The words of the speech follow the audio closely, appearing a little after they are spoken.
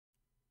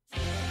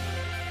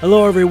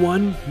Hello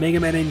everyone, Mega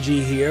Man NG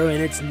here,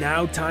 and it's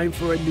now time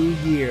for a new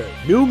year.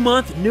 New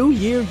month, new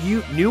year,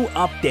 new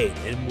update,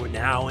 and we're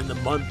now in the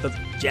month of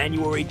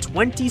January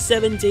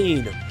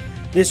 2017.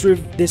 This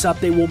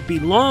update won't be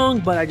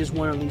long, but I just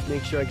want to at least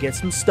make sure I get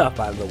some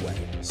stuff out of the way.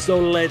 So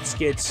let's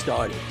get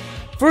started.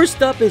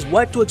 First up is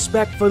what to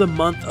expect for the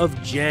month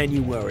of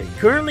January.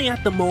 Currently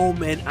at the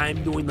moment,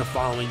 I'm doing the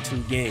following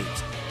two games: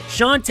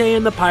 Shantae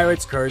and the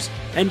Pirate's Curse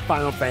and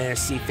Final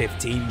Fantasy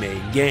 15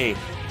 main game.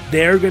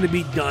 They're going to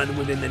be done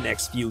within the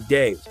next few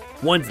days.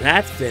 Once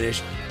that's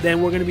finished,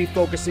 then we're going to be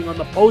focusing on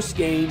the post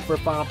game for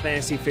Final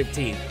Fantasy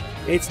 15.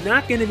 It's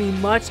not going to be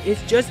much,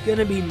 it's just going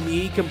to be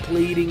me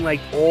completing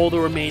like all the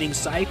remaining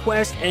side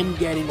quests and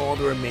getting all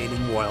the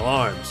remaining Royal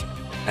Arms.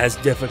 As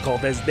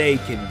difficult as they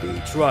can be,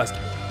 trust me.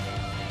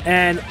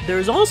 And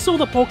there's also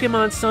the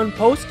Pokemon Sun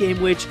post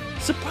game, which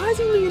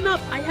surprisingly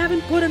enough, I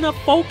haven't put enough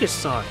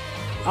focus on.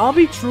 I'll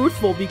be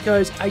truthful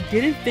because I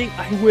didn't think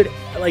I would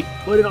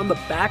put it on the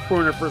back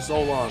burner for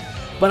so long.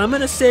 But I'm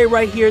going to say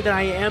right here that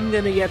I am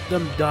going to get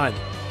them done.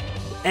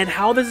 And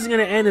how this is going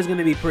to end is going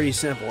to be pretty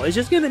simple. It's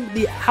just going to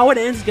be, how it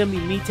ends is going to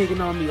be me taking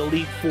on the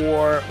Elite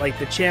Four, like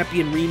the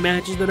champion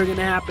rematches that are going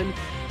to happen.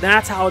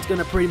 That's how it's going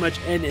to pretty much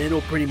end, and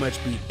it'll pretty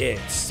much be it.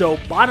 So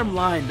bottom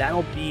line,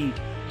 that'll be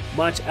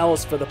much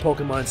else for the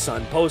Pokemon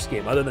Sun post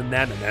game. Other than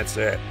that, and that's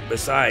it.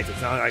 Besides,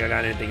 it's not like I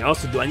got anything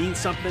else to do. I need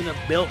something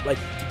to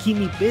keep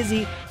me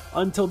busy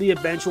until the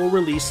eventual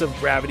release of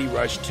Gravity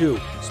Rush 2.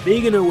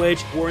 Speaking of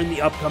which, we're in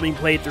the upcoming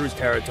playthroughs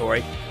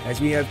territory, as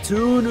we have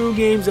two new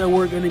games that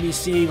we're going to be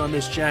seeing on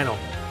this channel: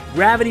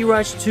 Gravity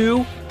Rush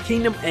 2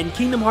 Kingdom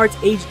Hearts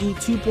HD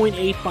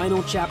 2.8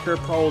 Final Chapter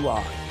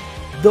Prologue.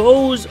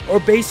 Those are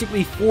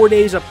basically 4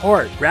 days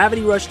apart.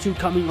 Gravity Rush 2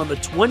 coming on the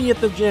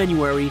 20th of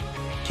January,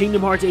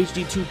 Kingdom Hearts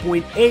HD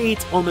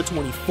 2.8 on the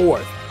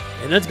 24th.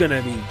 And that's going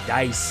to be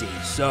dicey.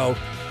 So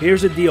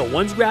here's the deal.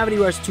 Once Gravity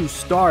Rush 2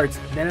 starts,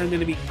 then I'm going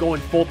to be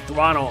going full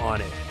throttle on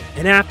it.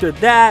 And after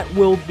that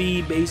will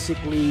be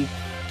basically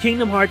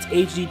Kingdom Hearts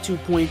HD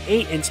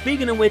 2.8. And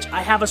speaking of which,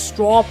 I have a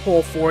straw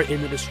poll for it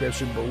in the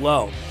description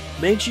below.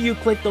 Make sure you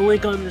click the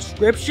link on the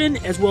description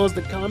as well as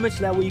the comments,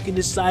 so that way you can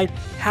decide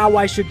how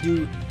I should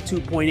do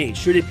 2.8.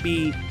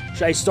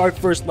 Should I start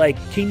first like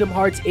Kingdom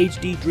Hearts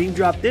HD Dream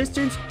Drop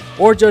Distance,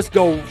 or just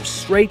go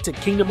straight to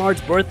Kingdom Hearts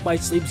Birth by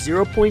Sleep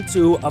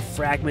 0.2 A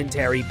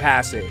Fragmentary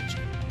Passage?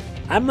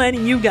 I'm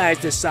letting you guys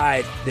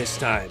decide this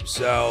time.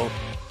 So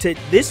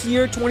this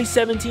year,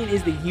 2017,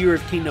 is the year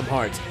of Kingdom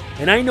Hearts,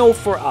 and I know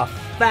for a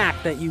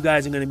fact that you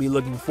guys are going to be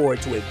looking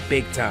forward to it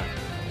big time.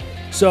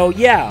 So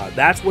yeah,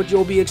 that's what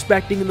you'll be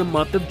expecting in the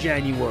month of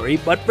January,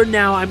 but for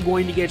now, I'm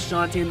going to get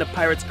Shantae and the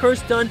Pirate's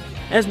Curse done,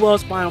 as well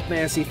as Final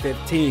Fantasy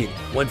 15.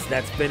 Once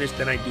that's finished,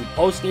 then I do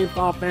post-game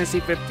Final Fantasy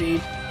 15,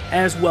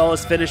 as well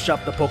as finish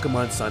up the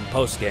Pokemon Sun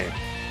post-game.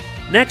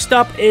 Next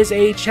up is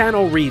a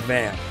channel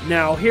revamp.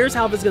 Now, here's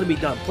how this is going to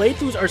be done.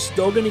 Playthroughs are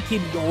still going to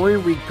keep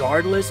going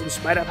regardless, in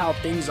spite of how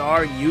things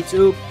are in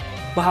YouTube.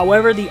 But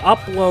however, the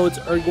uploads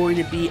are going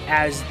to be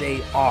as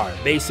they are.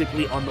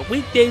 Basically, on the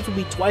weekdays will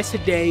be twice a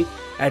day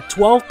at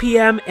 12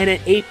 p.m. and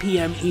at 8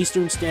 p.m.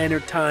 Eastern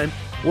Standard Time,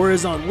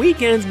 whereas on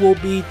weekends will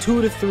be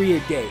 2 to 3 a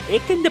day.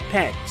 It can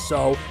depend,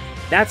 so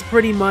that's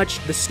pretty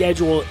much the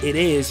schedule it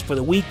is for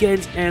the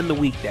weekends and the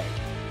weekday.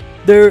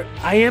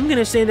 I am going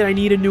to say that I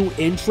need a new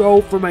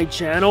intro for my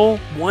channel,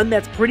 one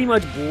that's pretty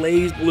much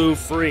Blaze Blue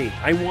free.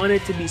 I want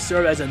it to be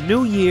served as a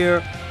new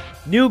year,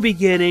 new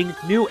beginning,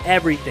 new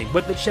everything,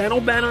 but the channel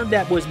banner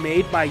that was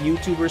made by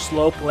YouTuber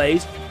Slow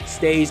Plays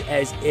stays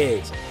as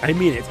is. I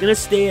mean, it's going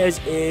to stay as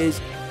is,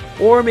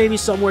 or maybe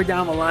somewhere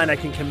down the line I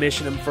can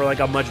commission them for like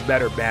a much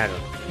better banner.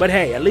 But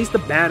hey, at least the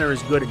banner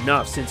is good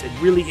enough, since it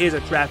really is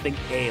attracting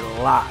a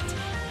lot.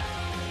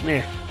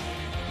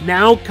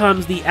 Now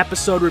comes the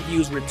episode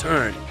reviews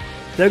return.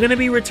 They're going to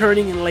be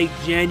returning in late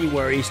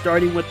January,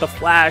 starting with The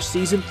Flash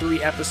Season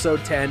 3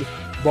 Episode 10,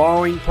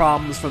 Borrowing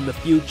Problems from the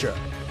Future.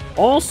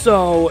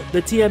 Also,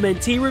 the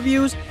TMNT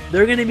reviews,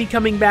 they're going to be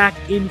coming back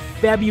in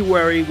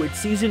February with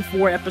Season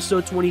 4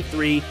 Episode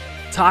 23,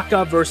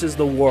 Taka vs.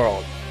 the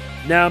World.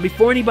 Now,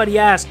 before anybody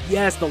asks,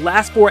 yes, the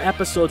last 4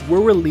 episodes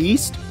were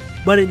released,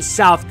 but in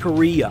South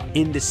Korea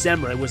in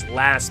December. It was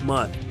last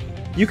month.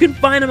 You can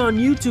find them on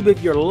YouTube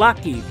if you're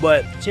lucky,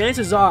 but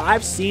chances are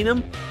I've seen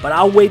them, but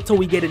I'll wait till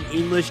we get an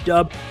English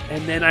dub,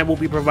 and then I will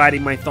be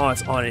providing my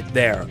thoughts on it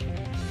there.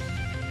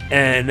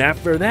 And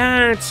after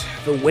that,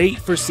 the wait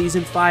for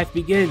Season 5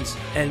 begins.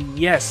 And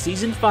yes,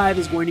 Season 5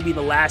 is going to be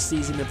the last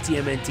season of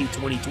TMNT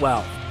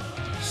 2012.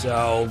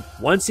 So,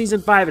 once Season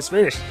 5 is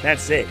finished,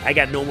 that's it. I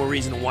got no more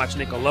reason to watch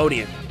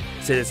Nickelodeon,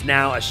 since it's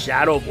now a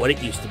shadow of what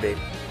it used to be.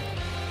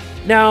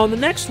 Now, the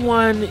next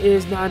one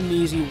is not an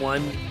easy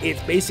one. It's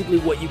basically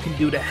what you can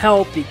do to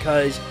help,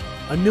 because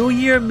a new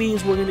year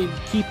means we're going to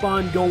keep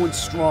on going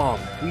strong.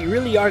 We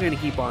really are going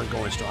to keep on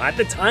going strong. At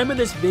the time of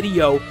this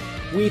video,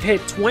 we've hit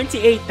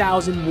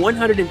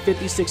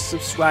 28,156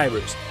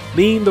 subscribers,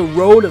 meaning the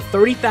road of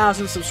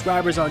 30,000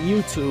 subscribers on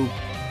YouTube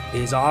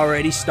is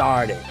already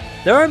started.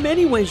 There are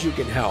many ways you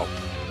can help.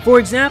 For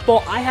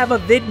example, I have a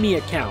VidMe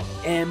account,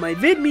 and my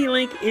VidMe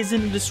link is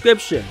in the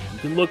description. You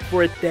can look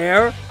for it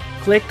there,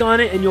 click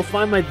on it, and you'll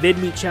find my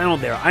VidMe channel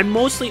there. I'm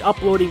mostly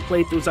uploading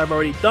playthroughs I've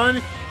already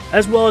done,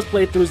 as well as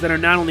playthroughs that are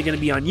not only going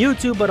to be on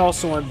YouTube, but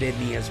also on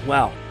VidMe as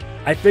well.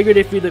 I figured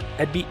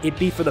it'd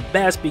be for the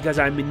best because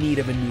I'm in need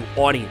of a new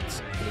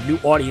audience. And a new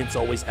audience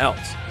always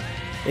helps.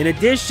 In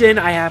addition,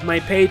 I have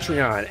my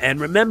Patreon, and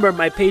remember,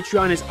 my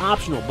Patreon is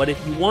optional, but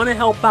if you want to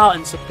help out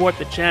and support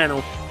the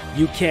channel,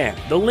 you can.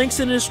 The link's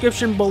in the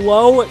description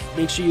below.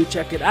 Make sure you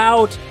check it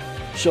out,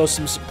 show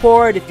some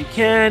support if you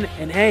can,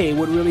 and hey, it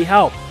would really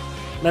help.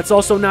 Let's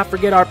also not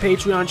forget our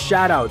Patreon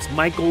shoutouts: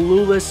 Michael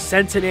Lulis,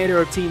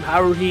 Centenator of Team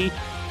Haruhi,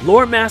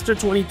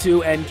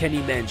 Loremaster22, and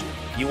Kenny Benji.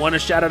 If you want a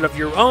shoutout of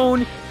your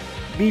own,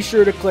 be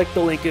sure to click the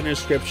link in the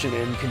description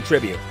and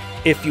contribute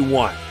if you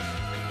want.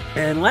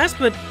 And last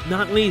but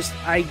not least,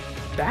 I'm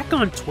back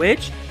on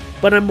Twitch,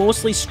 but I'm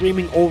mostly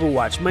streaming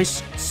Overwatch. My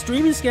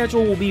streaming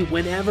schedule will be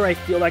whenever I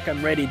feel like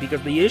I'm ready,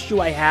 because the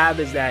issue I have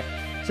is that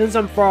since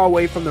I'm far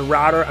away from the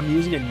router, I'm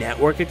using a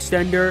network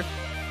extender.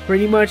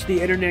 Pretty much the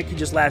internet can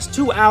just last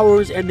 2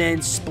 hours and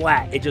then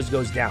splat, it just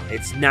goes down.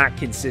 It's not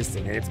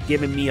consistent, and it's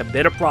giving me a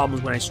bit of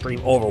problems when I stream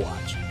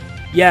Overwatch.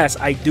 Yes,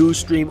 I do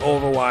stream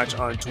Overwatch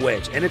on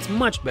Twitch, and it's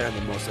much better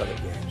than most other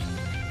games.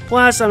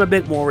 Plus, I'm a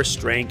bit more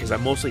restrained because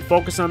I'm mostly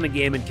focused on the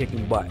game and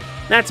kicking butt.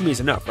 That to me is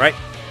enough, right?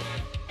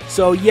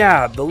 So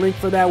yeah, the link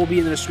for that will be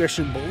in the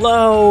description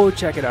below.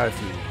 Check it out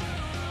if you want.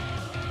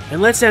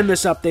 And let's end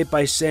this update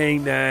by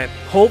saying that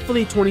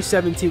hopefully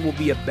 2017 will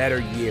be a better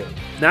year.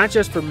 Not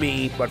just for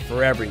me, but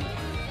for everyone.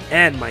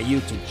 And my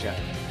YouTube channel.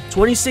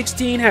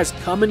 2016 has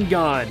come and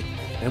gone,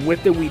 and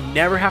with it we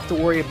never have to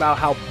worry about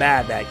how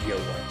bad that year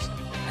was.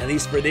 At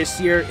least for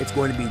this year, it's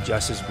going to be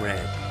just as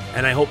grand.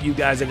 And I hope you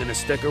guys are going to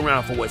stick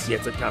around for what's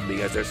yet to come,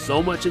 because there's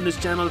so much in this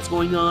channel that's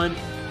going on.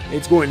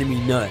 It's going to be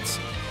nuts.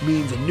 It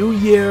means a new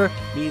year,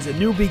 means a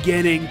new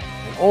beginning,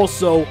 and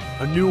also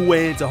a new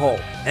way into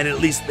hope. And at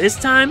least this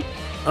time,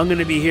 I'm going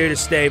to be here to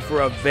stay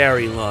for a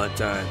very long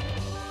time.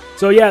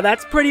 So yeah,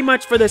 that's pretty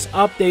much for this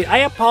update. I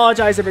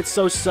apologize if it's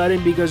so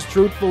sudden, because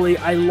truthfully,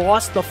 I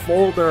lost the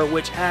folder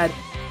which had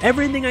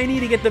everything I need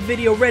to get the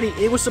video ready.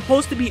 It was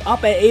supposed to be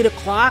up at 8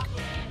 o'clock.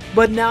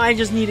 But now I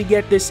just need to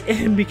get this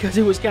in because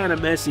it was kind of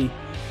messy.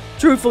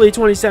 Truthfully,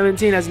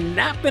 2017 has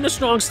not been a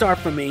strong start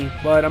for me,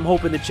 but I'm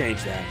hoping to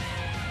change that.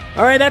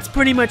 Alright, that's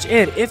pretty much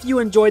it. If you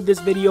enjoyed this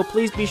video,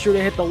 please be sure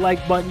to hit the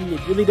like button.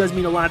 It really does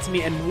mean a lot to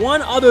me. And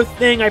one other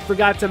thing I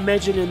forgot to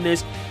mention in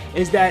this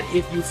is that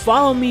if you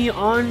follow me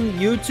on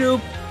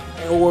YouTube,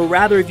 or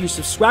rather if you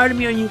subscribe to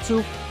me on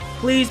YouTube,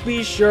 please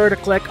be sure to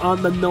click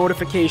on the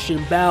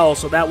notification bell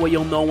so that way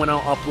you'll know when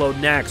I'll upload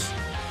next.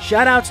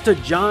 Shoutouts to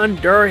John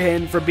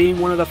Durhan for being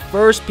one of the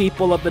first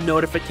people of the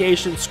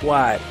notification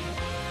squad.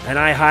 And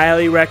I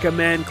highly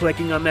recommend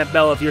clicking on that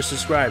bell if you're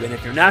subscribed. And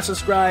if you're not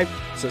subscribed,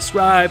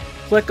 subscribe,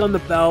 click on the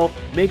bell,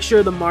 make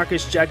sure the mark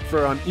is checked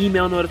for an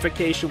email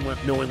notification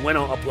knowing when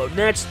I'll upload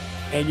next,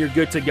 and you're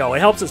good to go. It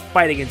helps us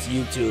fight against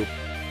YouTube,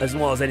 as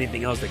well as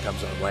anything else that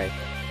comes our way.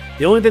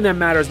 The only thing that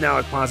matters now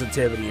is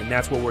positivity, and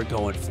that's what we're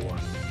going for.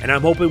 And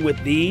I'm hoping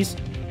with these,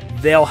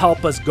 they'll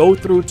help us go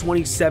through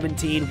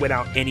 2017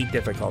 without any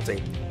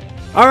difficulty.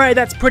 Alright,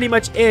 that's pretty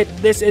much it.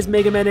 This is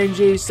Mega Man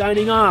NG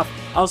signing off.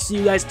 I'll see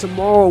you guys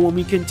tomorrow when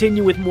we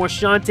continue with more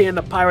Shantae and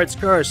the Pirate's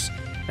Curse,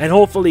 and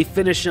hopefully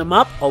finish him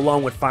up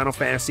along with Final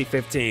Fantasy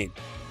 15.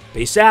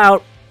 Peace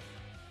out!